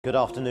Good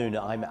afternoon,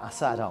 I'm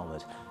Assad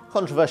Ahmed.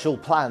 Controversial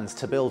plans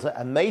to build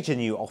a major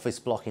new office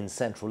block in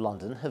central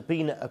London have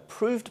been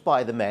approved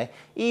by the Mayor,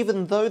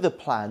 even though the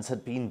plans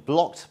had been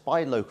blocked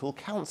by local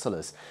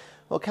councillors.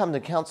 Well,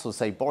 Camden councillors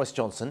say Boris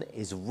Johnson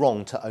is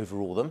wrong to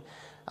overrule them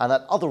and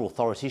that other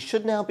authorities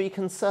should now be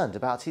concerned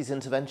about his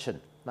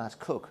intervention. Matt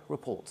Cook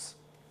reports.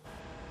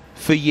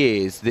 For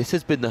years, this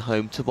has been the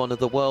home to one of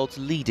the world's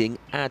leading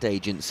ad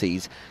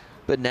agencies.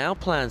 But now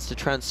plans to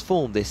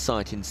transform this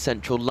site in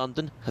central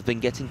London have been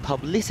getting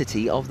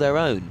publicity of their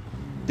own.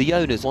 The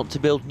owners want to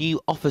build new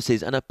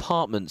offices and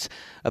apartments,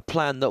 a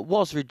plan that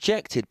was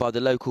rejected by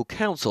the local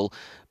council,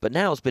 but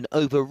now has been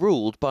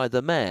overruled by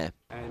the Mayor.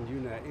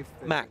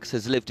 Max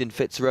has lived in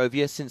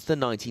Fitzrovia since the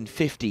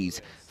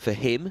 1950s. For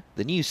him,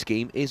 the new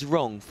scheme is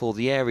wrong for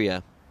the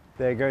area.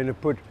 They're going to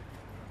put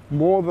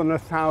more than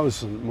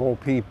 1,000 more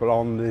people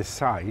on this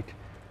site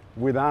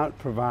without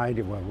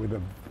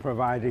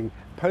providing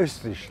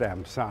postage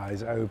stamp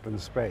size open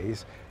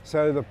space,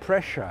 so the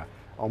pressure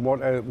on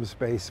what open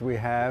space we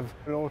have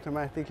will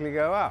automatically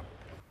go up.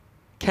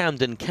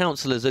 Camden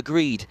councillors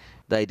agreed.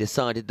 They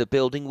decided the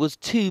building was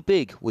too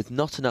big with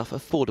not enough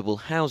affordable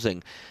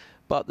housing.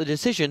 But the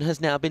decision has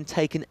now been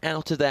taken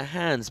out of their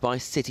hands by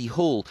City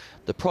Hall.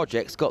 The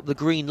project's got the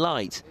green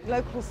light.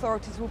 Local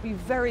authorities will be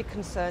very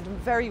concerned and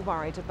very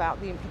worried about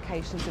the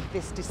implications of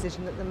this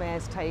decision that the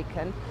Mayor's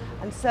taken,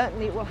 and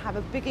certainly it will have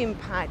a big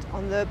impact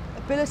on the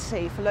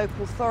ability for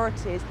local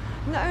authorities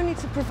not only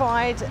to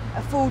provide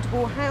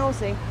affordable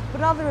housing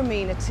but other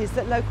amenities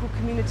that local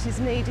communities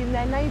need in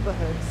their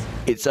neighbourhoods.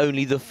 It's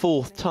only the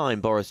fourth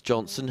time Boris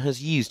Johnson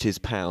has used his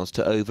powers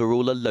to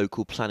overrule a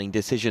local planning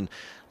decision.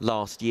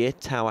 Last year,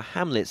 Tower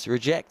Hamlets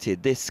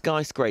rejected this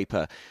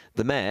skyscraper.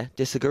 The Mayor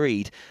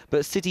disagreed,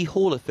 but City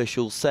Hall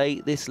officials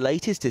say this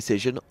latest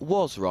decision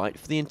was right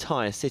for the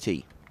entire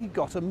city. He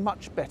got a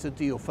much better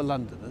deal for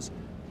Londoners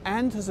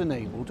and has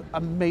enabled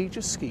a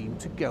major scheme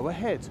to go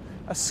ahead.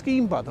 A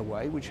scheme, by the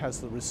way, which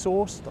has the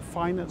resource, the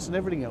finance and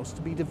everything else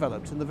to be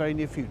developed in the very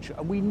near future.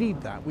 And we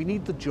need that. We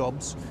need the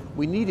jobs,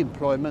 we need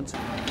employment.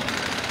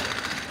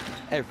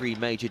 Every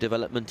major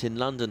development in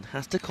London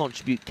has to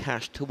contribute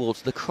cash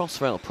towards the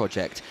Crossrail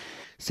project.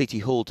 City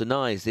Hall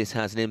denies this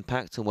has an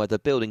impact on whether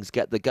buildings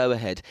get the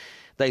go-ahead.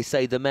 They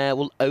say the Mayor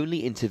will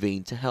only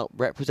intervene to help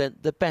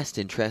represent the best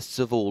interests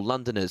of all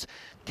Londoners.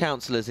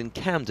 Councillors in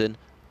Camden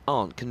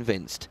aren't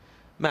convinced.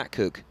 Matt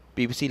Cook,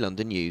 BBC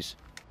London News.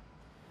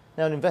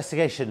 Now, an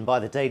investigation by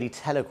the Daily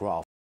Telegraph